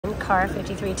car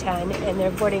 5310 and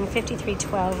they're boarding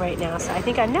 5312 right now. So I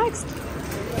think I'm next.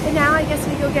 And now I guess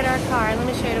we go get our car. Let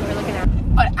me show you what we're looking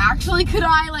at. But actually, could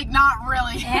I? Like, not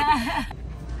really. Yeah.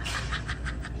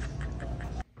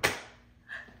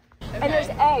 And there's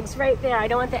eggs right there. I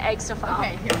don't want the eggs to fall.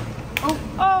 Okay, here.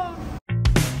 Oh.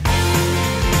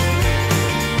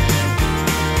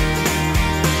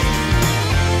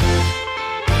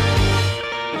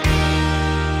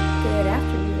 Good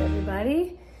afternoon,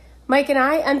 everybody. Mike and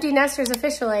I, empty nesters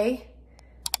officially.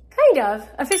 Kind of.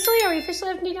 Officially? Are we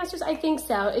officially empty nesters? I think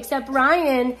so. Except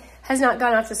Ryan has not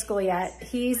gone off to school yet.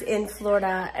 He's in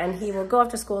Florida and he will go off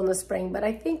to school in the spring, but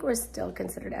I think we're still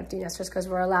considered empty nesters because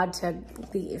we're allowed to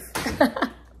leave.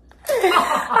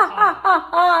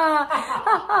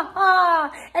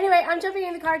 Anyway, I'm jumping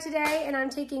in the car today and I'm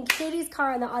taking Katie's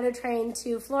car on the auto train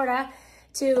to Florida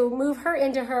to move her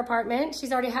into her apartment.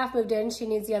 She's already half moved in. She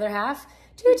needs the other half.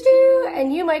 Choo-choo.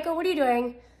 And you, Michael, what are you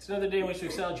doing? It's another day in which to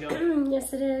excel, Jill.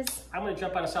 Yes, it is. I'm going to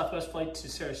jump on a Southwest flight to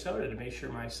Sarasota to make sure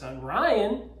my son,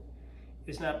 Ryan,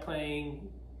 is not playing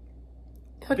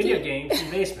video games in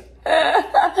the basement.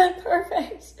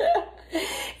 Perfect.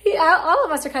 All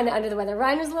of us are kind of under the weather.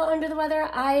 Ryan is a little under the weather.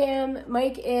 I am.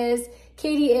 Mike is.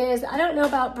 Katie is. I don't know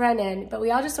about Brennan, but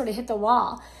we all just sort of hit the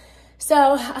wall.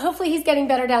 So hopefully he's getting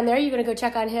better down there. You're going to go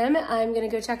check on him. I'm going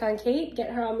to go check on Kate,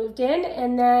 get her all moved in,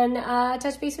 and then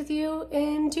touch base with you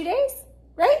in 2 days,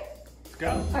 right? Go.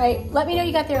 All right. Let me know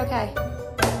you got there okay.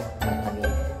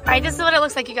 All right, this is what it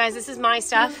looks like, you guys. This is my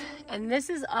stuff, and this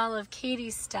is all of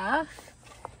Katie's stuff.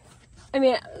 I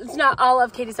mean, it's not all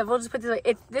of Katie's stuff. We'll just put this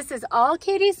way. This is all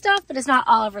Katie's stuff, but it's not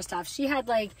all of her stuff. She had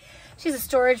she has a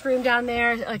storage room down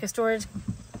there, like a storage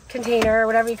container or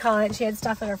whatever you call it. She had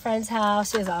stuff at her friend's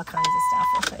house. She has all kinds of stuff.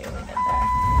 I'll show you when we get there.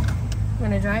 I'm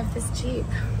gonna drive this Jeep.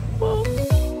 Whoa.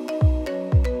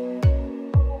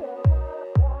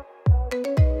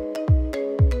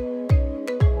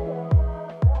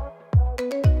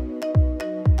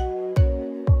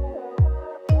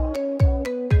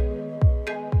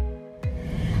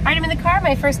 I'm in the car.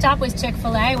 My first stop was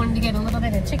Chick-fil-A. I wanted to get a little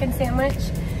bit of chicken sandwich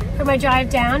for my drive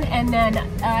down, and then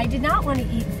I did not want to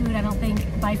eat food, I don't think,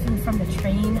 buy food from the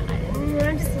train.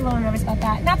 I'm just a little nervous about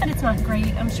that. Not that it's not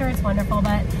great. I'm sure it's wonderful,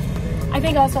 but I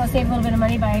think also I'll save a little bit of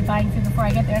money by buying food before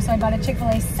I get there. So I bought a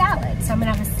Chick-fil-A salad. So I'm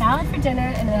gonna have a salad for dinner,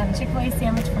 and then I have a Chick-fil-A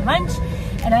sandwich for lunch,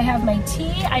 and I have my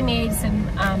tea. I made some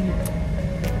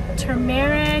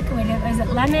turmeric, is it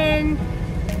lemon?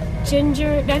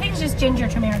 Ginger, I think it's just ginger,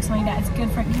 turmeric, something like that. It's good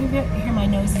for, you can hear my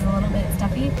nose is a little bit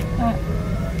stuffy.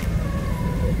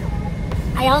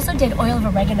 I also did oil of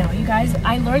oregano. You guys,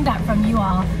 I learned that from you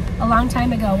all a long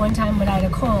time ago, one time when I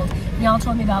had a cold. Y'all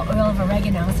told me about oil of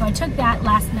oregano. So I took that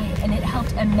last night and it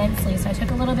helped immensely. So I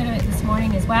took a little bit of it this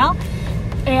morning as well.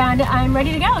 And I'm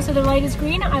ready to go. So the light is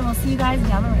green. I will see you guys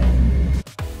down the road.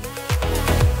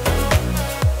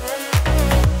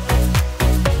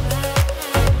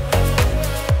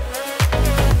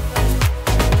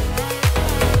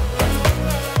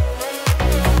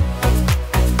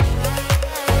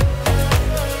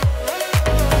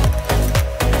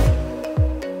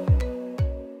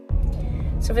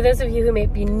 So for those of you who may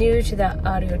be new to the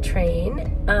auto train,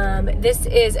 this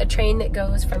is a train that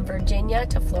goes from Virginia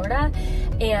to Florida,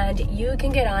 and you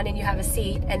can get on and you have a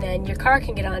seat, and then your car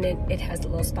can get on and it has a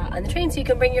little spot on the train so you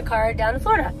can bring your car down to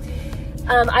Florida.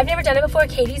 I've never done it before.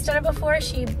 Katie's done it before.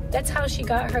 That's how she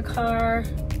got her car,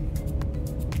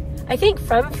 I think,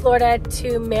 from Florida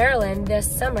to Maryland this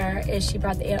summer. Is she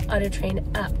brought the auto train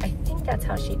up. I think that's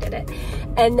how she did it.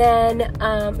 And then,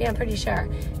 yeah, I'm pretty sure.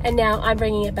 And now I'm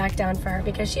bringing it back down for her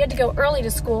because she had to go early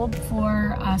to school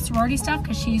for sorority stuff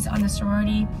because she's on the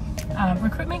sorority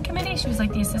recruitment committee. She was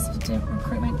like the assistant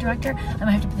recruitment director. I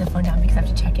might have to put the phone down because I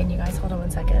have to check in, you guys. Hold on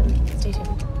one second. Stay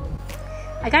tuned.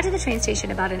 I got to the train station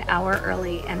about an hour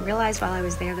early and realized while I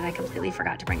was there that I completely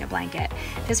forgot to bring a blanket.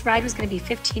 This ride was going to be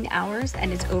 15 hours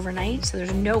and it's overnight, so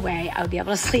there's no way I would be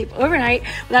able to sleep overnight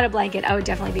without a blanket. I would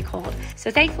definitely be cold.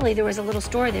 So thankfully there was a little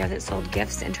store there that sold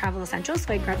gifts and travel essentials,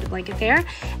 so I grabbed a blanket there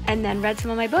and then read some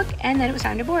of my book, and then it was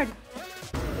time to board.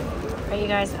 All right, you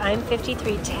guys, I'm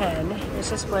 5310.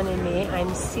 There's just one in me.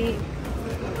 I'm seat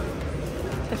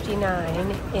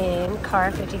 59 in car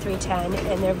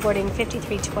 5310, and they're boarding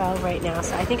 5312 right now,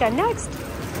 so I think I'm next.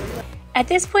 At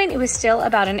this point, it was still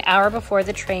about an hour before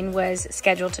the train was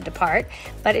scheduled to depart,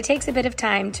 but it takes a bit of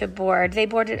time to board. They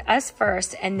boarded us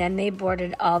first, and then they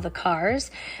boarded all the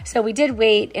cars. So we did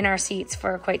wait in our seats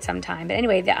for quite some time. But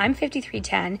anyway, I'm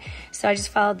 5310, so I just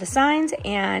followed the signs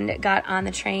and got on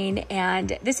the train.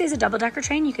 And this is a double-decker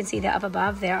train. You can see that up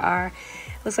above there are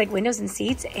looks like windows and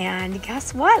seats. And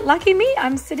guess what? Lucky me,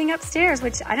 I'm sitting upstairs,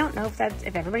 which I don't know if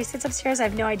everybody sits upstairs. I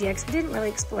have no idea because we didn't really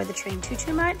explore the train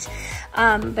too much.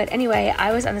 But anyway,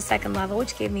 I was on the second level,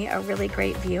 which gave me a really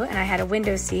great view, and I had a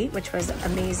window seat, which was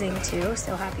amazing too.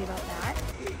 So happy about that.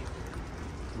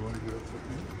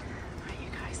 You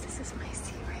guys, this is my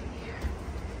seat right here.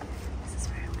 This is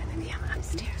where I'm gonna be. I'm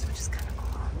upstairs, which is kind of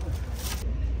cool.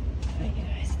 All right,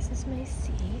 guys, this is my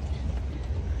seat.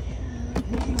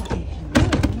 Okay,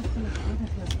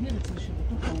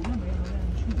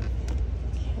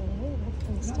 that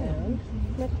comes down.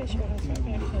 I'm not quite sure how far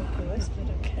back that goes, but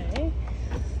okay.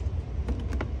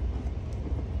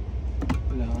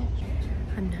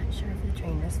 I'm not sure if the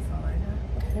train is full or not.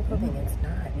 I'm kind of hoping it's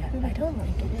not. I don't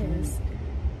think it is.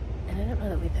 And I don't know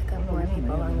that we pick up more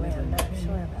people along the way. I'm not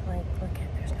sure, but like, look at,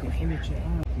 there's no way around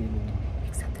it.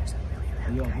 Except there's a really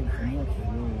loud guy behind me.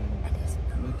 And his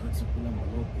phone keeps ringing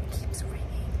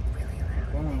really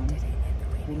loud. And did it in the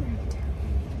waiting room too.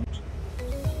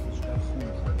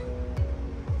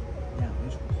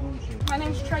 My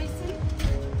name's Tracy.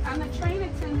 I'm the train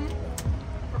attendant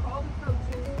for all the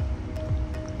coaches.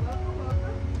 Welcome,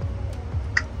 welcome.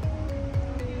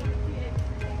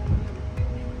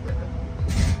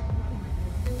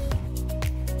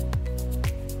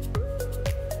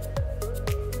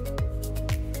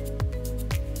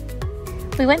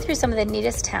 We went through some of the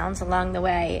neatest towns along the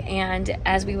way, and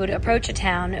as we would approach a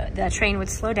town, the train would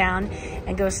slow down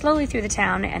and go slowly through the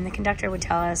town, and the conductor would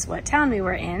tell us what town we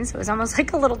were in, so it was almost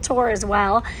like a little tour as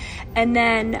well. And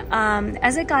then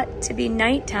as it got to be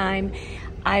nighttime,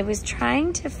 I was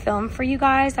trying to film for you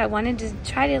guys. I wanted to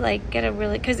try to like get a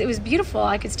really, because it was beautiful.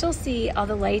 I could still see all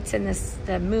the lights and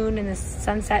the moon and the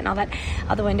sunset and all that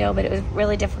out the window, but it was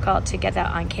really difficult to get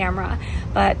that on camera.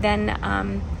 But then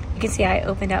you can see I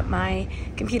opened up my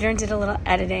computer and did a little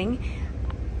editing.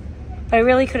 But I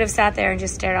really could have sat there and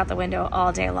just stared out the window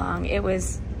all day long. It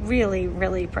was really,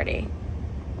 really pretty.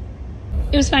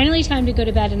 It was finally time to go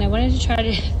to bed, and I wanted to try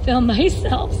to film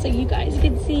myself so you guys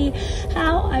could see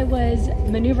how I was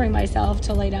maneuvering myself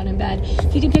to lay down in bed.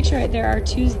 If you can picture it, there are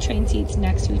two train seats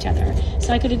next to each other.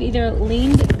 So I could have either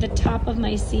leaned the top of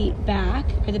my seat back,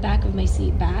 or the back of my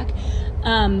seat back,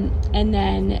 and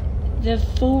then the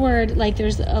forward, like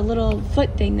there's a little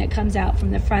foot thing that comes out from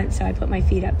the front, so I put my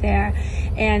feet up there,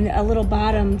 and a little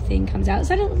bottom thing comes out,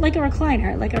 so I don't, like a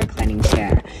recliner, like a reclining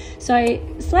chair. So I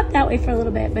slept that way for a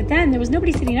little bit, but then there was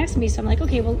nobody sitting next to me, so I'm like,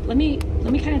 okay, well let me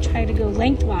kind of try to go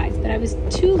lengthwise. But I was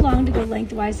too long to go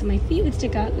lengthwise, so my feet would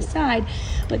stick out the side.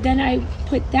 But then I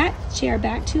put that chair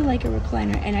back to like a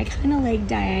recliner, and I kind of laid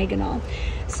diagonal.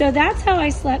 So that's how I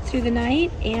slept through the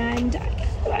night, and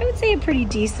I would say a pretty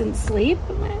decent sleep.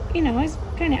 You know, I was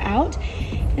kind of out.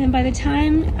 And by the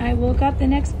time I woke up the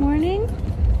next morning,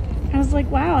 I was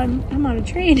like, wow, I'm on a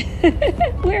train.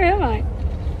 Where am I?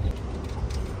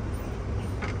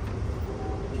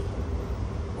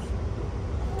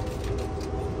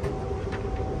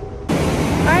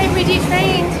 All right, we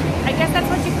detrained. I guess that's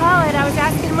what you call it. I was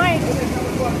asking Mike.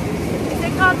 Is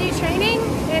it called detraining?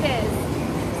 It is.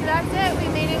 So that's it. We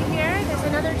made it here. There's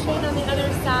another train on the other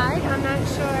side. I'm not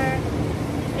sure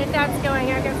if that's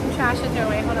going. I got some trash to throw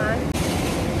away. Hold on.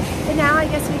 But now I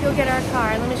guess we go get our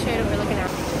car. Let me show you what we're looking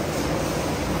at.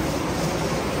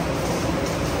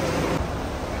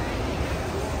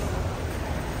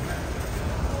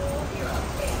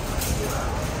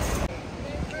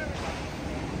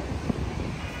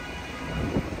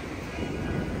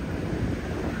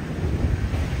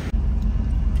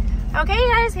 Okay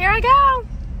guys, here I go.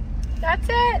 That's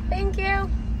it. Thank you.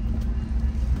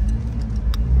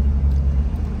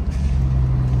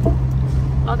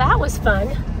 Well, that was fun.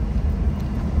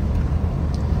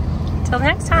 Till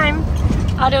next time,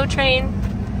 auto train.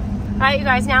 All right, you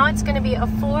guys, now it's gonna be a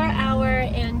 4-hour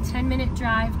and 10-minute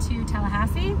drive to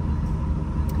Tallahassee.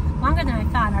 Longer than I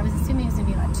thought. I was assuming it was gonna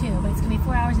be about 2, but it's gonna be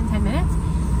 4 hours and 10 minutes.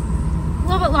 A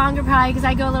little bit longer probably because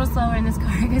I go a little slower in this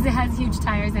car because it has huge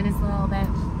tires and it's a little bit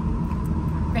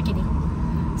rickety.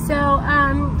 So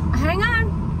hang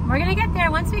on, we're gonna get there.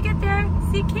 Once we get there,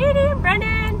 see Katie and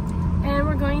Brennan, and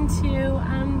we're going to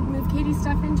move Katie's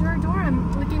stuff into her door.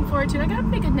 I'm looking forward to it. I got a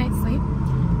pretty good night's sleep,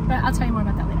 but I'll tell you more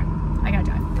about that later. I gotta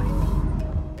drive. Bye.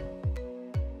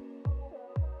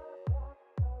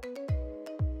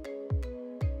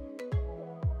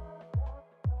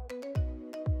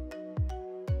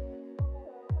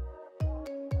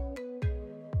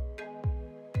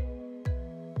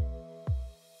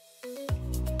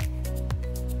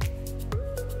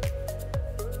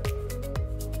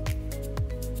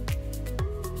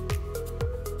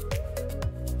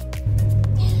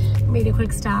 Made a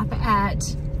quick stop at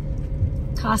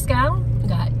Costco. We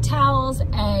got towels,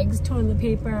 eggs, toilet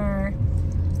paper,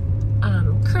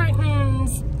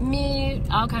 curtains, meat,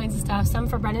 all kinds of stuff. Some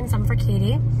for Brennan, some for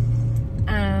Katie.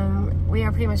 We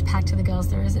are pretty much packed to the gills.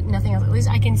 There is nothing else. At least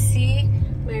I can see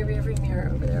my rearview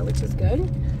mirror over there, which is good.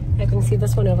 I can see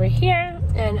this one over here.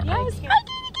 And Katie!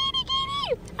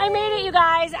 I made it, you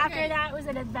guys. After that was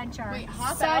an adventure. Wait,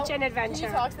 hop Such out. an adventure.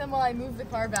 Can you talk to them while I move the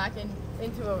car back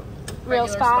into a Real regular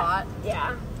spot?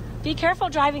 Yeah. Be careful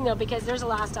driving though, because there's a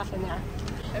lot of stuff in there.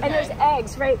 Okay. And there's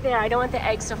eggs right there. I don't want the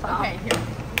eggs to fall. Okay, here.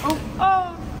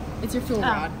 Oh. It's your fuel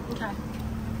rod. Okay.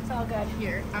 It's all good.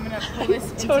 Here, I'm gonna pull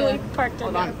this into... Totally parked in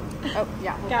Hold there. on. Oh,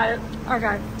 yeah. Got it.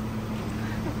 Okay.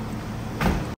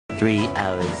 3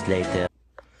 hours later.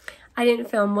 I didn't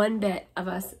film one bit of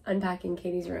us unpacking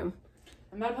Katie's room.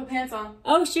 I'm gonna put pants on.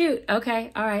 Oh shoot.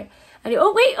 Okay. All right.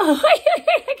 Oh wait. Oh wait.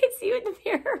 I can see you in the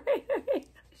mirror.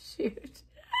 Shoot.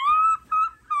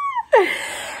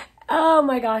 Oh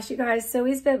my gosh, you guys. So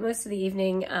we spent most of the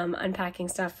evening unpacking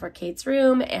stuff for Kate's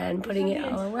room and putting it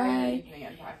all away.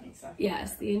 Unpacking stuff.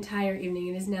 Yes, the entire evening.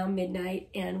 It is now midnight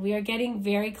and we are getting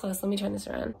very close. Let me turn this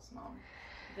around.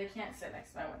 They can't sit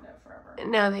next to my window forever.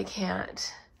 No, they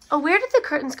can't. Oh, where did the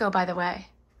curtains go, by the way?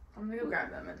 I'm gonna go grab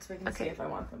them and so we can see if I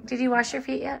want them. Did you wash your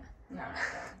feet yet? No.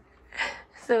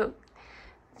 So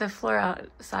the floor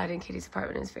outside in Katie's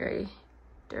apartment is very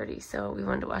dirty, so we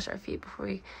wanted to wash our feet before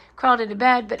we crawled into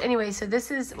bed. But anyway, so this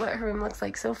is what her room looks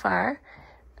like so far.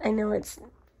 I know it's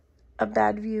a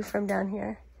bad view from down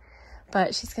here,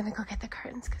 but she's gonna go get the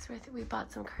curtains because we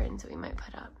bought some curtains that we might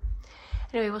put up.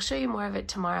 Anyway, we'll show you more of it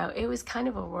tomorrow. It was kind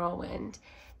of a whirlwind,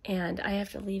 and I have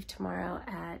to leave tomorrow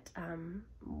at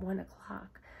 1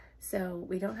 o'clock. So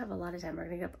we don't have a lot of time. We're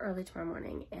gonna get up early tomorrow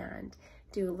morning and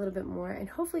do a little bit more and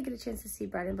hopefully get a chance to see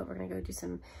Brennan, but we're gonna go do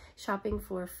some shopping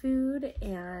for food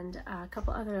and a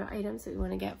couple other items that we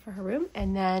wanna get for her room,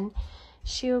 and then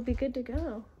she'll be good to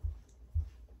go.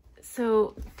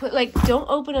 So don't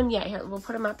open them yet. Here, we'll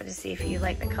put them up to see if you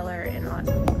like the color and all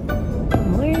that. Good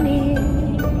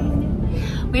morning.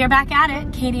 We are back at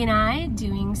it, Katie and I,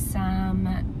 doing some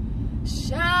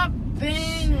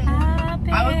Shopping!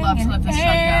 I would love to let this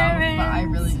truck go, but I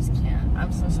really just can't.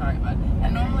 I'm so sorry, bud.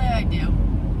 And normally I do.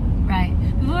 Right.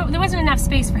 There wasn't enough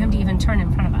space for him to even turn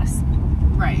in front of us.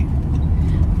 Right.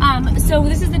 So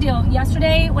this is the deal.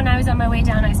 Yesterday, when I was on my way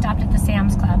down, I stopped at the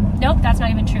Sam's Club. Nope, that's not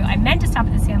even true. I meant to stop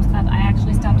at the Sam's Club. I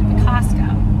actually stopped at the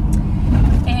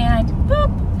Costco. And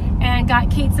boop! And got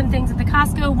Kate some things at the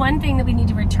Costco. One thing that we need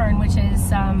to return, which is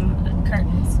some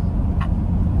curtains.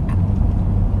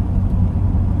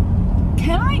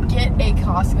 Can I get a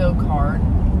Costco card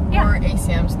or a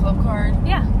Sam's Club card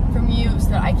from you so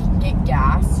that I can get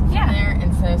gas from there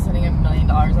instead of spending $1 million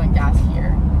on gas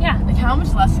here? Yeah. Like, how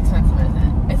much less expensive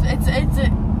is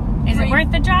it? Is it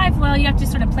worth the drive? Well, you have to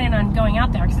sort of plan on going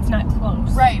out there because it's not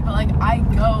close. Right, but like I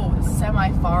go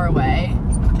semi-far away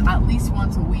at least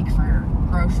once a week for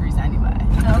groceries anyway.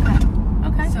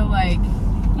 Okay. So like...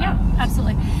 Yeah,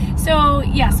 absolutely. So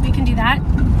yes, we can do that.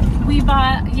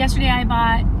 Yesterday I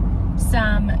bought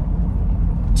some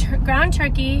ground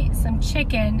turkey, some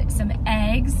chicken, some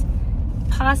eggs,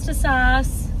 pasta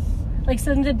sauce, like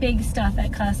some of the big stuff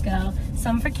at Costco.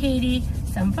 Some for Katie,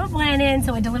 some for Brennan.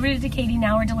 So I delivered it to Katie.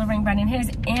 Now we're delivering Brennan his,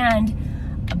 and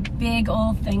a big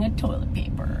old thing of toilet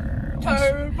paper.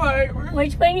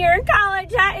 Which when you're in college,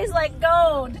 that is like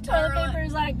gold. Toilet paper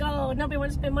is like gold. Nobody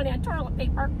wants to spend money on toilet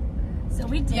paper. So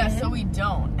we did. Yeah, so we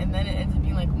don't. And then it ends up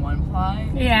being like 1 ply.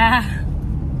 Yeah.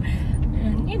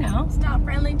 And, you know. It's not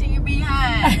friendly to your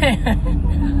behind.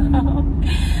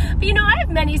 But, you know, I have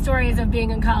many stories of being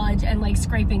in college and, like,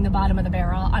 scraping the bottom of the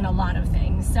barrel on a lot of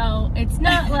things. So it's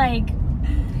not like,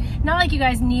 you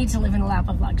guys need to live in a lap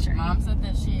of luxury. Mom said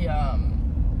that she,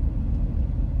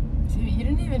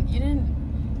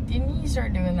 didn't you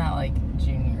start doing that, like,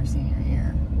 junior, senior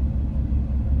year?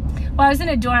 Well, I was in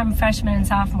a dorm freshman and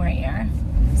sophomore year.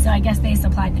 So I guess they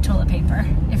supplied the toilet paper,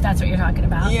 if that's what you're talking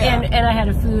about. Yeah. And I had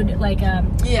a food, like a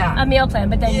meal plan.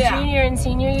 But then junior and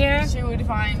senior year, she would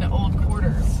find old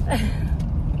quarters.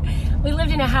 We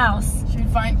lived in a house. She would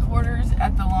find quarters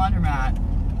at the laundromat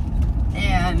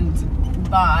and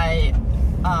buy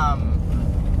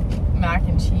mac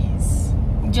and cheese.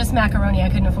 Just macaroni. I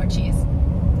couldn't afford cheese.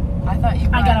 I thought you.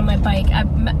 I got on my bike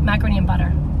macaroni and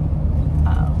butter.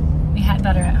 Oh. We had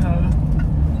butter at home.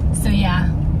 So yeah.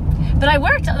 But I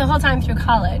worked the whole time through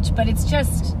college, but it's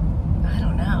just, I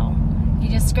don't know. You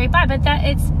just scrape by, but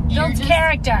builds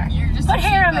character. You're just put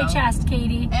hair on my cheapo. chest,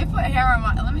 Katie. I put hair on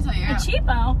my, let me tell you. A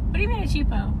cheapo? What do you mean a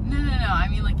cheapo? No. I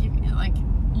mean, like,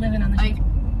 living on the cheap.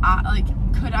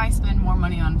 Could I spend more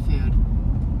money on food?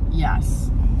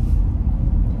 Yes.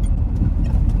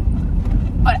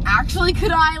 but actually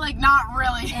could I? Like, not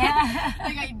really. Yeah.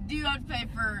 Like, I do have to pay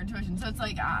for tuition, so it's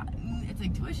like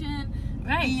tuition,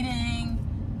 eating,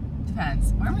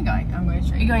 depends. Where am I going? I'm going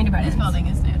straight. You're going to Brennan's. This building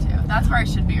is new too. That's where I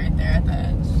should be, right there at the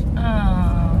edge.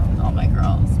 Oh. With all my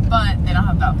girls, but they don't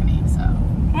have balcony, so.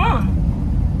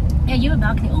 Yeah, you have a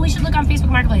balcony. Oh, we should look on Facebook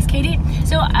Marketplace. Katie,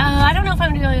 so I don't know if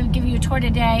I'm going to be able to give you a tour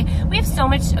today. We have so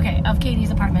much, of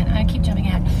Katie's apartment. I keep jumping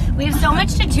ahead. We have so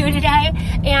much to do today,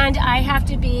 and I have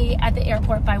to be at the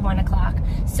airport by 1 o'clock.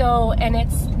 So, and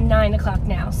it's 9 o'clock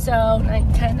now. So,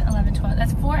 9, 10, 11, 12.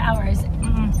 That's 4 hours.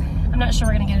 I'm not sure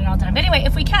we're going to get it all done. But anyway,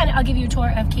 if we can, I'll give you a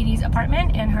tour of Katie's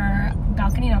apartment and her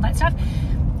balcony and all that stuff.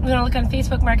 We're going to look on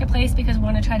Facebook Marketplace because we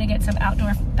want to try to get some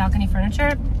outdoor balcony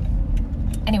furniture.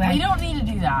 Anyway. We don't need to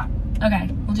do that. Okay,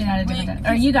 we'll do that at a different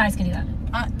time. Or you guys can do that.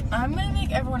 I'm going to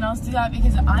make everyone else do that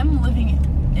because I'm living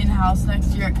in-house next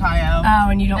year at Cayo. Oh,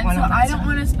 and you don't want to. So I don't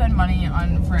want to spend money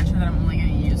on furniture that I'm only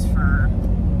going to use for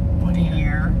 1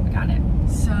 year. Got it.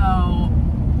 So...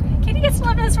 Katie gets to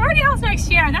live in this sorority house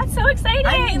next year. That's so exciting.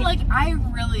 I mean, like, I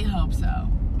really hope so.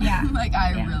 Yeah. Like,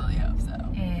 I really hope so.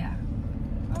 Yeah.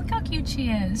 Look how cute she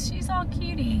is. She's all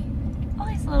cutie. All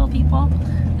these little people.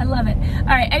 I love it. All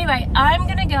right, anyway, I'm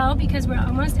gonna go because we're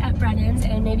almost at Brennan's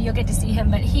and maybe you'll get to see him,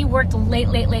 but he worked late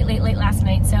last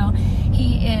night, so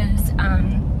he is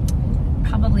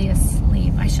probably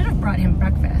asleep. I should have brought him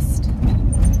breakfast.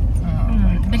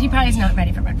 But he probably is not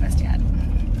ready for breakfast yet.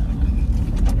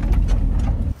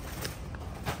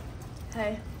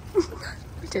 Hey.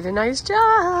 We did a nice job.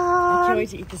 I can't wait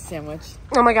to eat this sandwich.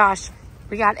 Oh my gosh.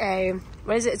 We got a,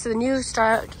 what is it? It's the new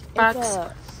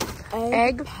Starbucks.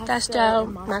 Egg pesto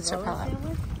mozzarella.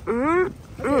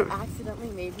 They accidentally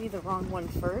made me the wrong one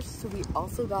first, so we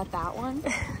also got that one,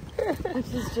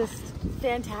 which is just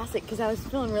fantastic because I was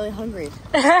feeling really hungry.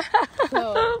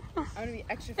 So I'm gonna be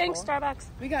extra full. Thanks, Starbucks.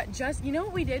 We got you know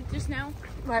what we did just now?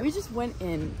 What? We just went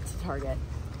in to Target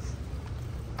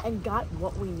and got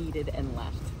what we needed and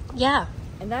left. Yeah.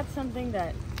 And that's something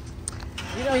that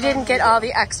we didn't get all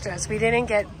the extras. We didn't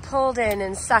get pulled in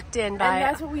and sucked in by. And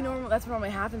that's what normally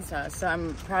happens to us. So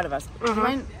I'm proud of us. Do you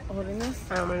mind holding this?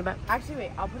 I don't mind about. Actually,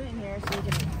 wait. I'll put it in here so you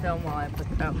can film while I put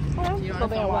it up. Oh, do you want a little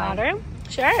bit of water?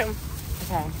 Sure.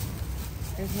 Okay.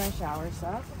 Here's my shower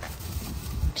stuff.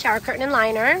 Shower curtain and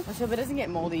liner. Let's hope it doesn't get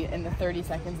moldy in the 30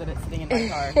 seconds that it's sitting in my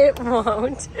car. It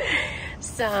won't.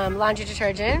 Some laundry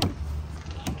detergent.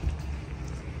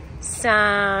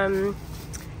 Some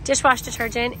dishwash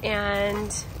detergent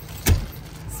and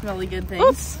smelly good things.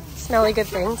 Oops, smelly good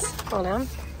things. Hold on.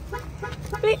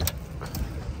 Wait.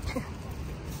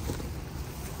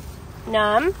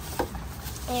 Numb.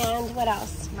 And what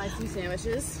else? My 2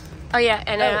 sandwiches. Oh yeah,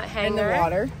 and a hanger. And the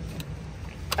water.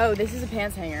 Oh, this is a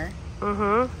pants hanger.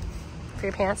 For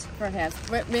your pants. For my pants.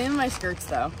 Mainly my skirts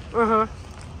though.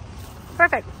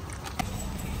 Perfect.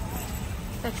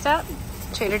 Next up,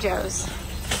 Trader Joe's.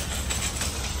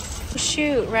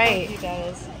 Shoot, right. How cute that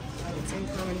is. It's in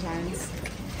Clementines.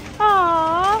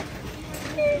 Aww.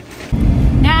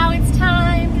 Now it's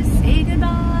time to say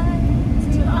goodbye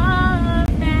to our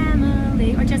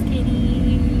family, or just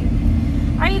Katie.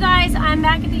 All right, you guys, I'm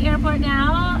back at the airport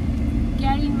now,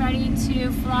 getting ready to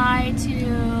fly to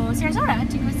Sarasota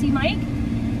to go see Mike.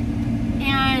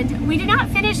 And we did not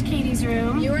finish Katie's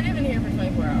room. You weren't even here for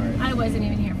 24 hours. I wasn't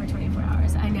even here for 24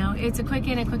 hours. I know. It's a quick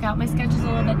in and quick out. My schedule's a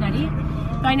little bit nutty.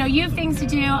 But I know you have things to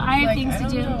do. I have things to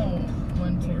do.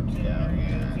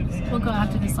 We'll go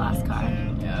after this last car.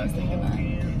 Yeah, I was thinking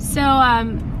that. So,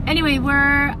 anyway,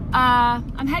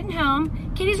 I'm heading home.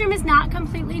 Katie's room is not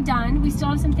completely done. We still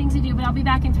have some things to do, but I'll be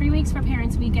back in 3 weeks for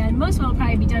Parents Weekend. Most of it will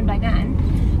probably be done by then.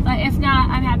 But if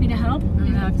not, I'm happy to help. I'm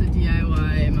gonna have to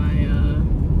DIY my,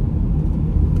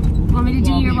 Want me to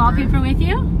do your wallpaper with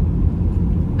you?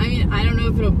 I mean, I don't know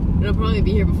if it'll probably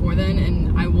be here before then,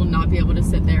 and I will not be able to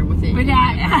sit there with it.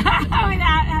 Without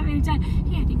having time.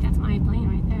 Hey, I think that's my plane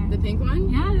right there. The pink one?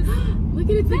 Yes. Look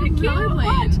at it, it's like a color plane.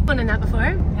 I've done that before.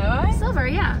 Have I? Silver,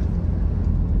 yeah.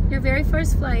 Your very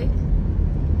first flight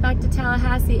back to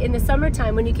Tallahassee in the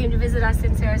summertime when you came to visit us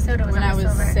in Sarasota was when I was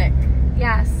silver. sick.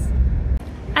 Yes.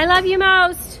 I love you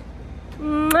most.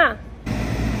 Mwah.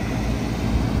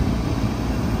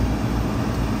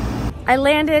 I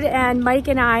landed and Mike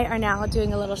and I are now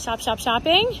doing a little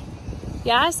shopping.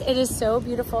 Yes, it is so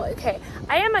beautiful. Okay,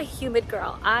 I am a humid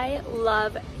girl. I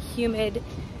love humid.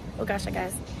 Oh gosh,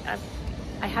 guys,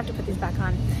 I have to put these back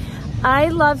on. I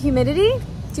love humidity.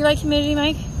 Do you like humidity,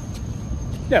 Mike?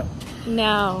 No.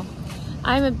 No,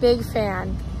 I'm a big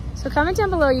fan. So comment down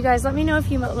below, you guys. Let me know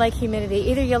if you like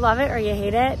humidity. Either you love it or you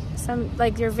hate it.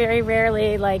 You're very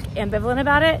rarely like ambivalent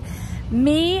about it.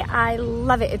 Me, I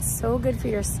love it. It's so good for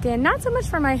your skin. Not so much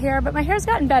for my hair, but my hair's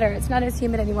gotten better. It's not as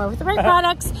humid anymore. With the right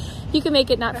products, you can make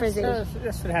it not frizzy.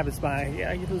 That's what happens.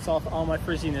 I lose all my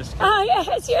frizziness. Oh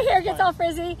yes, your hair gets all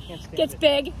frizzy, gets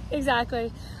big.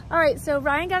 Exactly. All right, so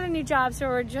Ryan got a new job, so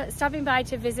we're just stopping by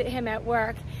to visit him at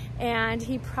work, and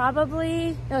he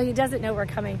doesn't know we're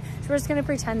coming. So we're just gonna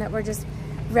pretend that we're just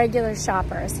regular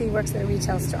shoppers. He works at a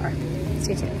retail store.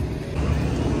 Stay tuned.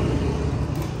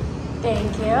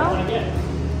 Thank you.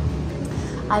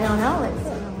 I don't know. Let's see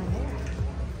when we're there.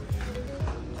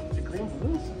 The green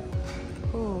blues.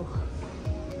 Ooh.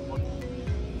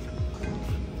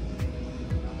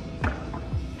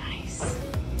 Nice.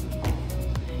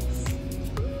 Yes.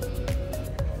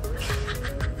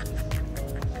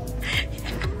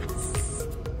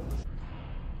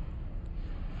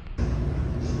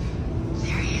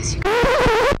 There he is.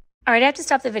 All right, I have to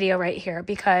stop the video right here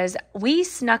because we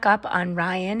snuck up on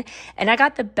Ryan and I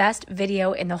got the best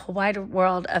video in the whole wide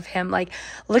world of him like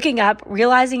looking up,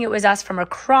 realizing it was us from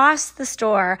across the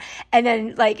store, and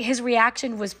then like his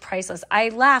reaction was priceless. I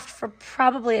laughed for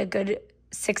probably a good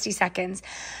 60 seconds,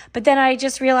 but then I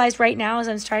just realized right now as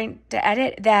I'm starting to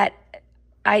edit that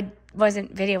I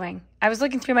wasn't videoing. I was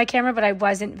looking through my camera, but I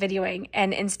wasn't videoing.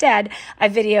 And instead, I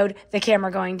videoed the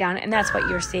camera going down, and that's what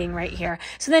you're seeing right here.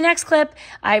 So the next clip,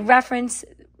 I reference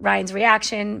Ryan's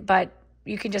reaction, but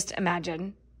you can just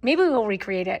imagine. Maybe we'll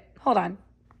recreate it. Hold on.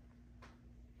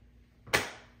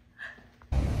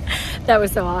 That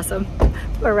was so awesome.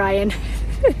 Poor Ryan.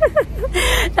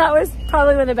 That was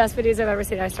probably one of the best videos I've ever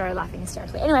seen. I started laughing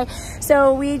hysterically. Anyway,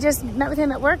 so we just met with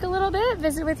him at work a little bit,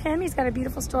 visited with him. He's got a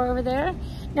beautiful store over there.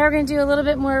 Now we're going to do a little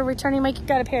bit more returning. Mike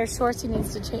got a pair of shorts he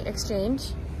needs to exchange.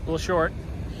 A little short.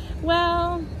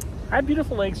 Well, I have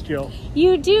beautiful legs, Jill.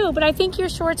 You do, but I think your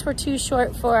shorts were too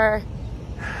short for,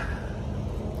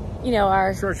 you know,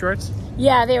 our... Short shorts?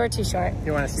 Yeah, they were too short.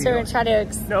 You want to see? So we're going to try to...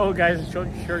 No, guys, short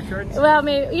shorts? Well,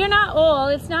 maybe... You're not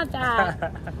old. It's not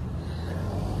that.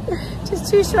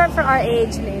 Just too short for our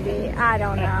age, maybe. I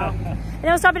don't know. And then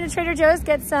we'll stop into Trader Joe's,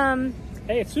 get some...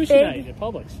 Hey, it's sushi night at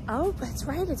Publix. Oh, that's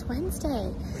right. It's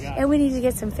Wednesday. And we need to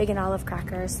get some fig and olive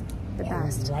crackers. The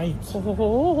best. Right.